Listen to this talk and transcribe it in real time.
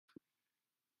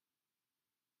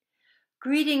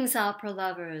Greetings, opera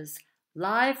lovers.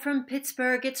 Live from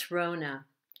Pittsburgh, it's Rona.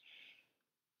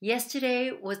 Yesterday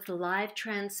was the live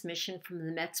transmission from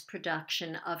the Met's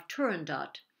production of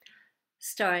Turandot,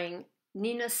 starring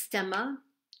Nina Stemma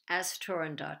as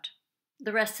Turandot.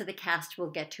 The rest of the cast we'll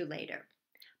get to later.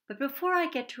 But before I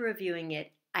get to reviewing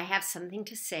it, I have something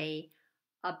to say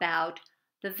about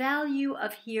the value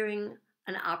of hearing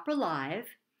an opera live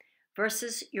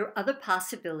versus your other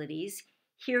possibilities,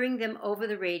 hearing them over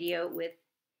the radio with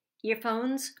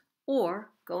earphones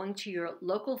or going to your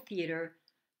local theater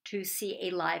to see a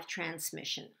live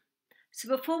transmission. So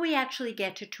before we actually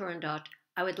get to Turandot,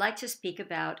 I would like to speak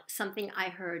about something I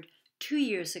heard 2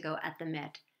 years ago at the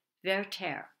Met,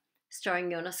 Werther, starring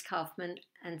Jonas Kaufmann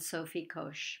and Sophie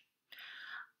Kosch.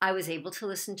 I was able to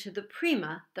listen to the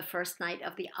prima the first night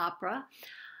of the opera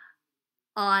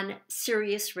on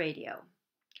Sirius radio.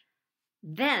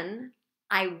 Then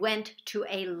I went to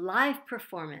a live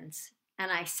performance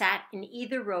and I sat in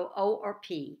either row O or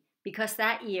P because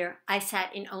that year I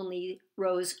sat in only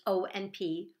rows O and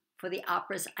P for the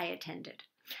operas I attended.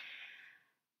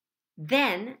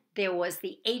 Then there was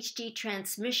the HD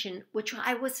transmission, which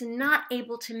I was not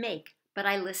able to make, but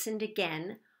I listened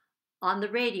again on the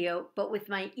radio, but with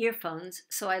my earphones,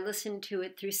 so I listened to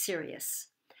it through Sirius.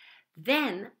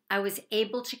 Then I was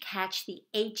able to catch the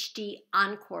HD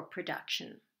encore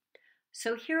production.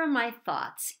 So here are my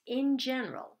thoughts. In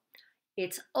general,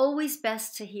 it's always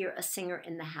best to hear a singer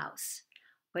in the house,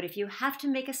 but if you have to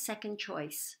make a second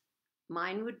choice,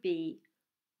 mine would be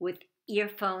with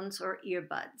earphones or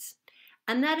earbuds.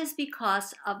 And that is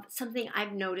because of something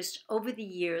I've noticed over the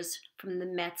years from the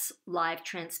Met's live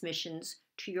transmissions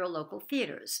to your local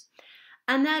theaters.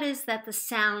 And that is that the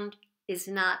sound is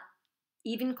not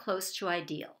even close to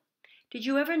ideal. Did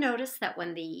you ever notice that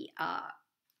when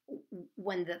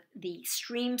the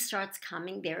stream starts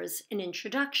coming, there's an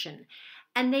introduction,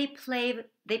 and they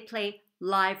play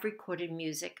live recorded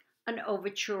music, an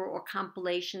overture or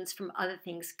compilations from other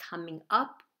things coming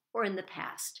up or in the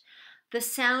past. The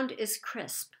sound is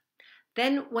crisp.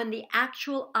 Then when the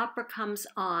actual opera comes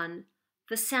on,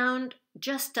 the sound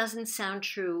just doesn't sound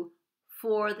true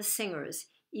for the singers.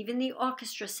 Even the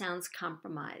orchestra sounds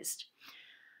compromised.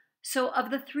 So of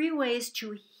the three ways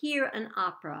to hear an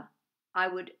opera, I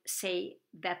would say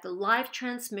that the live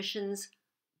transmissions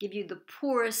give you the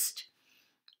poorest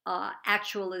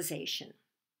actualization.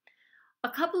 A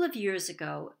couple of years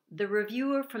ago, the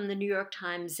reviewer from the New York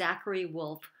Times, Zachary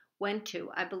Wolfe, went to,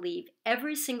 I believe,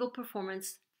 every single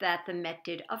performance that the Met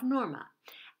did of Norma.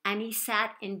 And he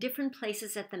sat in different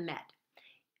places at the Met.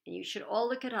 And you should all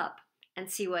look it up and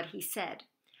see what he said.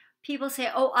 People say,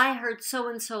 oh, I heard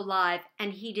so-and-so live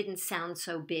and he didn't sound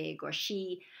so big, or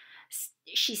she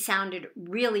sounded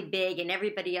really big and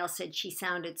everybody else said she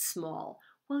sounded small.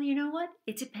 Well, you know what?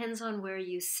 It depends on where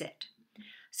you sit.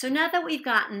 So now that we've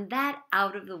gotten that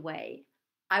out of the way,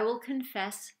 I will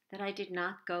confess that I did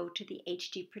not go to the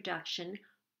HD production,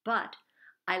 but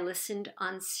I listened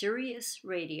on Sirius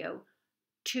radio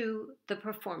to the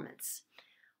performance.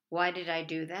 Why did I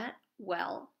do that?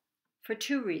 Well, for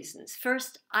two reasons.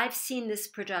 First, I've seen this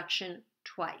production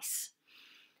twice.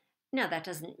 Now, that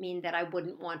doesn't mean that I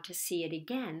wouldn't want to see it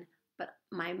again, but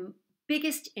my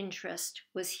biggest interest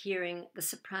was hearing the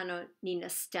soprano Nina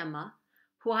Stemma,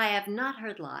 who I have not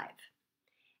heard live,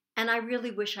 and I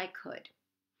really wish I could.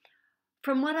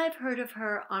 From what I've heard of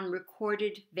her on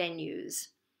recorded venues,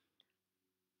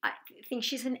 I think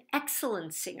she's an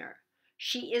excellent singer.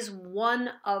 She is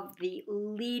one of the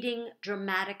leading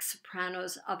dramatic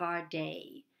sopranos of our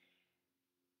day.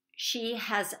 She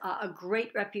has a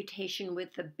great reputation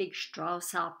with the big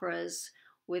Strauss operas,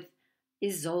 with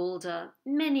Isolde,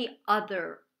 many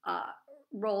other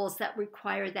roles that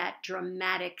require that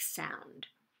dramatic sound.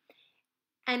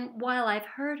 And while I've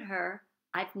heard her,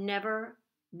 I've never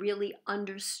really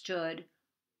understood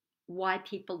why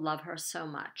people love her so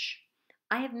much.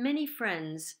 I have many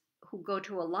friends who go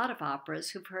to a lot of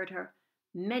operas who've heard her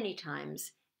many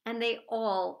times, and they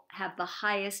all have the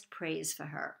highest praise for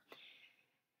her.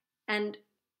 And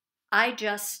I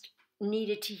just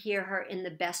needed to hear her in the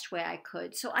best way I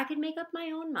could so I could make up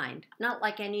my own mind. Not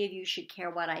like any of you should care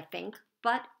what I think,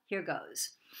 but here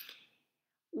goes.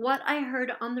 What I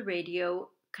heard on the radio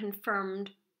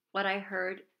confirmed what I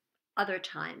heard other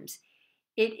times.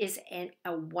 It is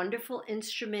a wonderful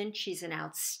instrument. She's an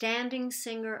outstanding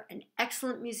singer, an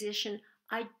excellent musician.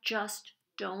 I just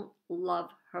don't love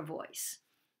her voice.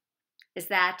 Is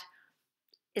that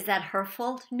her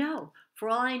fault? No. For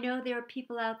all I know, there are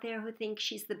people out there who think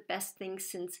she's the best thing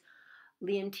since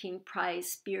Leontine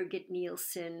Price, Birgit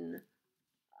Nielsen,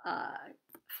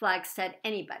 Flagstad,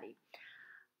 anybody.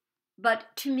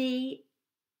 But to me,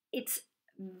 It's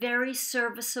very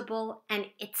serviceable and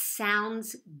it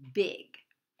sounds big.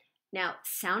 Now,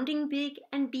 sounding big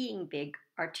and being big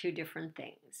are two different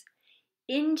things.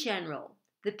 In general,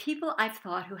 the people I've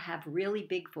thought who have really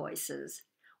big voices,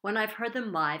 when I've heard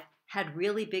them live, had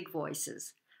really big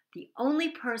voices. The only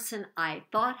person I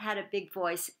thought had a big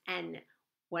voice, and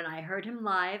when I heard him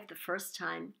live the first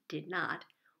time did not,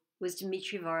 was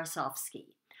Dmitry Vorosovsky.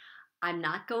 I'm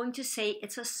not going to say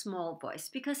it's a small voice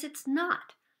because it's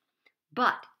not.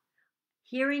 But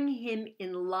hearing him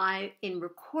in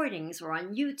recordings or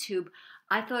on YouTube,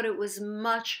 I thought it was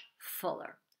much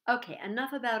fuller. Okay,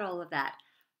 enough about all of that.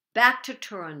 Back to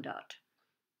Turandot.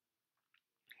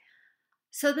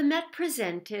 So the Met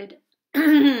presented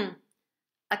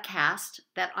a cast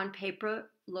that on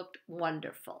paper looked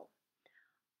wonderful.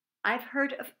 I've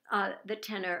heard of the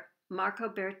tenor Marco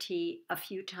Berti a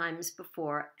few times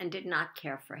before and did not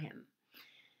care for him.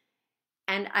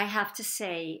 And I have to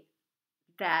say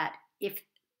that if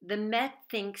the Met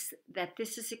thinks that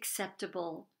this is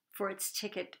acceptable for its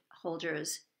ticket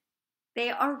holders, they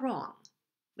are wrong.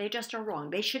 They just are wrong.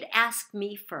 They should ask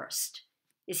me first,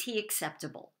 is he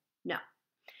acceptable? No.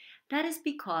 That is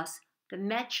because the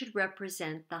Met should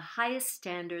represent the highest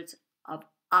standards of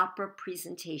opera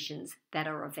presentations that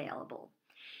are available.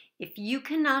 If you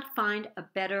cannot find a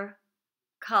better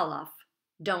Koloff,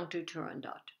 don't do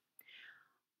Turandot.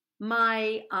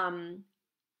 My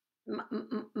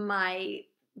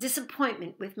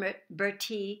disappointment with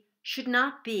Berti should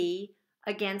not be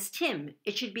against him.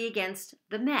 It should be against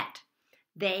the Met.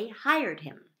 They hired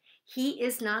him. He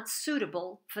is not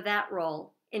suitable for that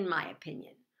role, in my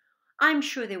opinion. I'm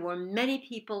sure there were many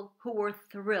people who were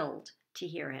thrilled to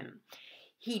hear him.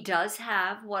 He does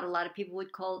have what a lot of people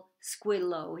would call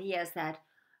squillo. He has that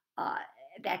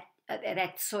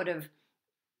sort of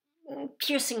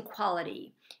piercing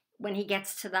quality when he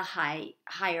gets to the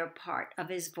higher part of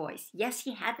his voice. Yes,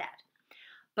 he had that.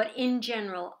 But in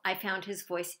general, I found his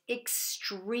voice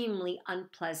extremely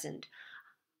unpleasant.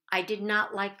 I did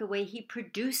not like the way he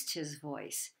produced his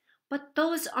voice. But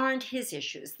those aren't his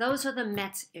issues. Those are the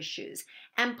Met's issues.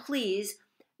 And please,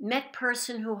 Met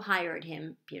person who hired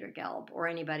him, Peter Gelb or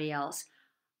anybody else,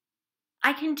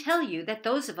 I can tell you that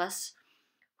those of us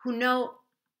who know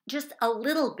just a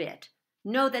little bit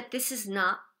know that this is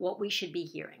not what we should be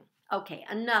hearing. Okay,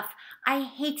 enough. I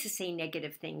hate to say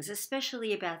negative things,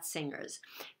 especially about singers,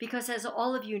 because as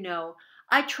all of you know,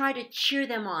 I try to cheer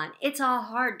them on. It's a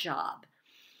hard job.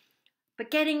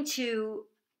 But getting to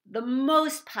the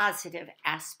most positive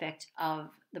aspect of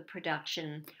the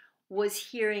production was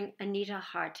hearing Anita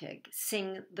Hartig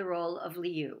sing the role of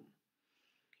Liu.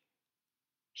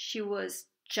 She was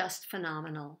just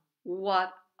phenomenal.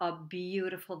 What a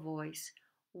beautiful voice.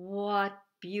 What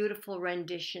beautiful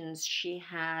renditions she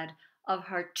had of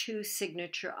her two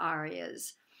signature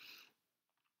arias.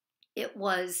 It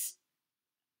was,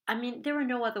 there are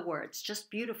no other words,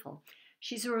 just beautiful.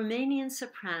 She's a Romanian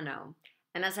soprano,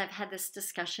 and as I've had this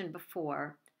discussion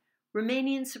before,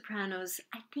 Romanian sopranos,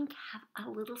 I think, have a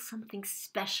little something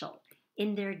special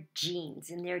in their genes,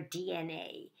 in their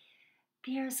DNA.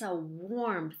 There's a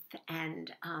warmth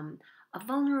and a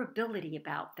vulnerability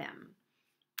about them.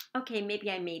 Okay, maybe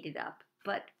I made it up,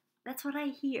 but that's what I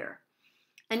hear.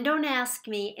 And don't ask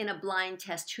me in a blind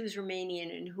test who's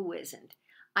Romanian and who isn't.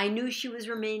 I knew she was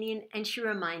Romanian, and she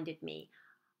reminded me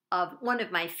of one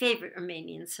of my favorite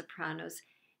Romanian sopranos,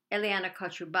 Eliana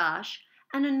Cotrubas,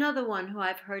 and another one who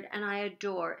I've heard and I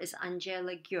adore is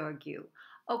Angela Gheorghiu.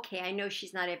 Okay, I know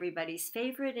she's not everybody's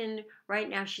favorite, and right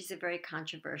now she's a very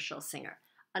controversial singer.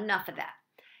 Enough of that.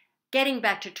 Getting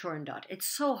back to Turandot, it's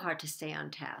so hard to stay on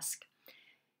task.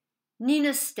 Nina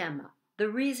Stemma. The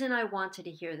reason I wanted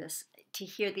to hear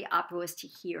the opera, was to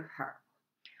hear her.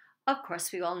 Of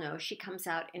course, we all know she comes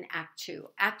out in Act 2.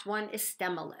 Act 1 is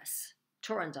Stemma-less,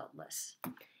 Turandot-less.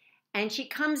 And she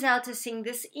comes out to sing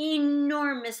this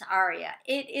enormous aria.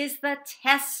 It is the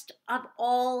test of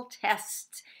all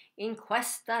tests, in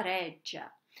Questa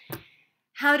Regia.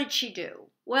 How did she do?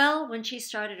 Well, when she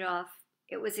started off,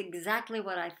 it was exactly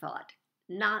what I thought.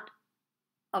 Not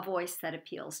a voice that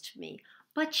appeals to me,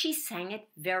 but she sang it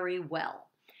very well.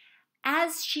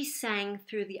 As she sang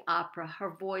through the opera, her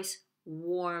voice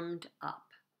warmed up.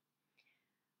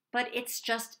 But it's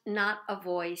just not a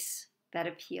voice that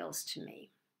appeals to me.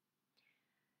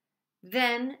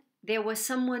 Then there was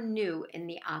someone new in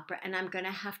the opera, and I'm going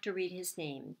to have to read his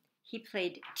name. He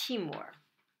played Timur,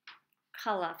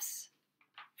 Koloff's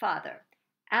father,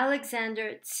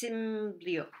 Alexander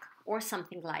Tsimbliuk, or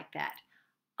something like that.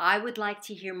 I would like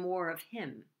to hear more of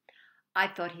him. I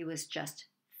thought he was just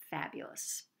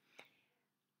fabulous.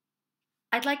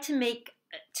 I'd like to make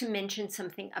to mention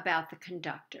something about the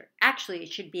conductor. Actually,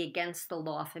 it should be against the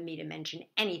law for me to mention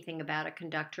anything about a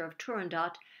conductor of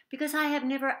Turandot because I have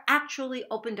never actually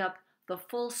opened up the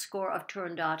full score of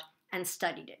Turandot and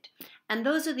studied it. And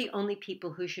those are the only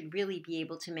people who should really be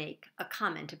able to make a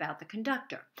comment about the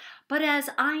conductor. But as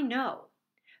I know,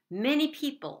 many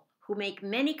people who make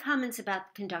many comments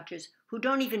about conductors who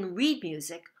don't even read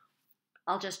music,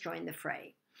 I'll just join the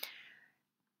fray.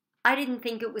 I didn't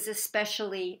think it was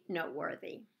especially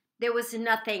noteworthy. There was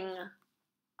nothing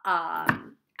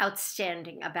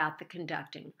outstanding about the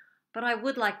conducting, but I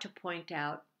would like to point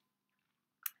out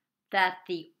that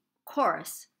the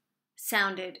chorus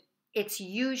sounded its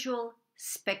usual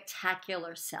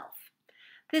spectacular self.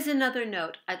 There's another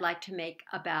note I'd like to make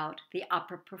about the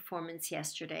opera performance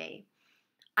yesterday.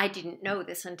 I didn't know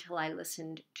this until I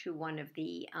listened to one of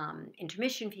the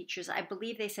intermission features. I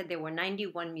believe they said there were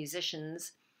 91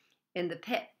 musicians in the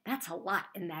pit. That's a lot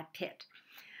in that pit.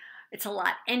 It's a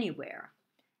lot anywhere.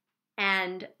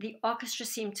 And the orchestra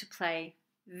seemed to play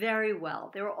very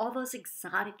well. There were all those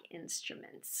exotic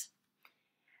instruments.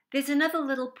 There's another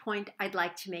little point I'd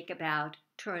like to make about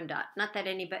Turandot. Not that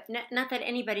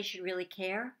anybody should really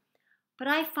care, but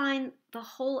I find the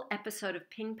whole episode of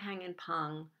Ping Pang and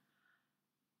Pong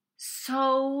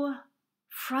so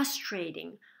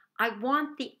frustrating. I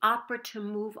want the opera to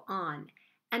move on,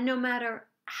 and no matter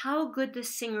how good the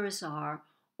singers are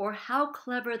or how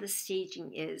clever the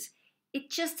staging is, it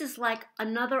just is like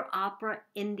another opera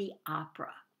in the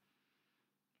opera.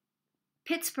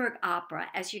 Pittsburgh Opera,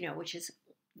 as you know, which is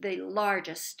the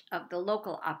largest of the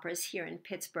local operas here in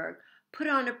Pittsburgh, put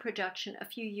on a production a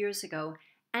few years ago,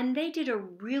 and they did a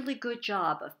really good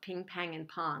job of Ping Pang and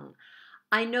Pong.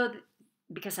 I know that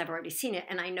because I've already seen it,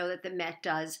 and I know that the Met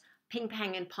does Ping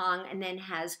Pang and Pong and then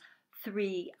has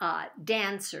three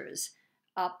dancers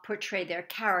portray their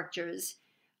characters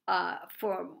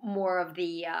for more of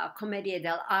the Commedia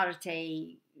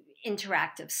dell'arte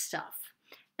interactive stuff.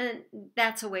 And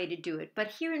that's a way to do it. But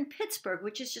here in Pittsburgh,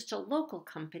 which is just a local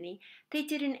company, they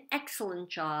did an excellent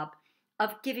job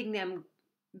of giving them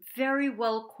very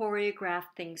well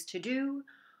choreographed things to do,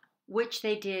 which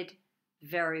they did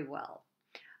very well.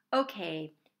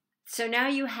 Okay, so now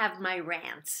you have my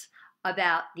rants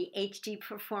about the HD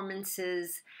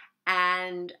performances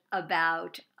and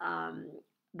about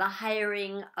the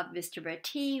hiring of Mr.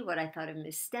 Berti, what I thought of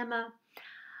Miss Stemma.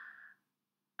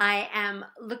 I am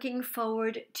looking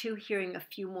forward to hearing a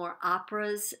few more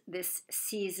operas this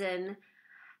season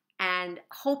and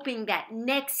hoping that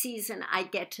next season I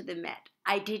get to the Met.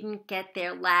 I didn't get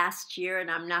there last year and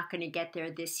I'm not going to get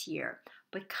there this year.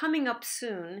 But coming up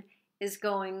soon is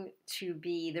going to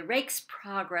be the Rake's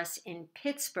Progress in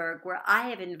Pittsburgh, where I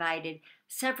have invited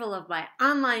several of my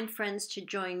online friends to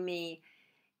join me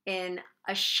in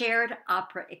a shared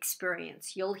opera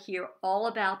experience. You'll hear all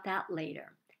about that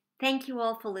later. Thank you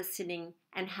all for listening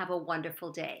and have a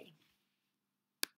wonderful day.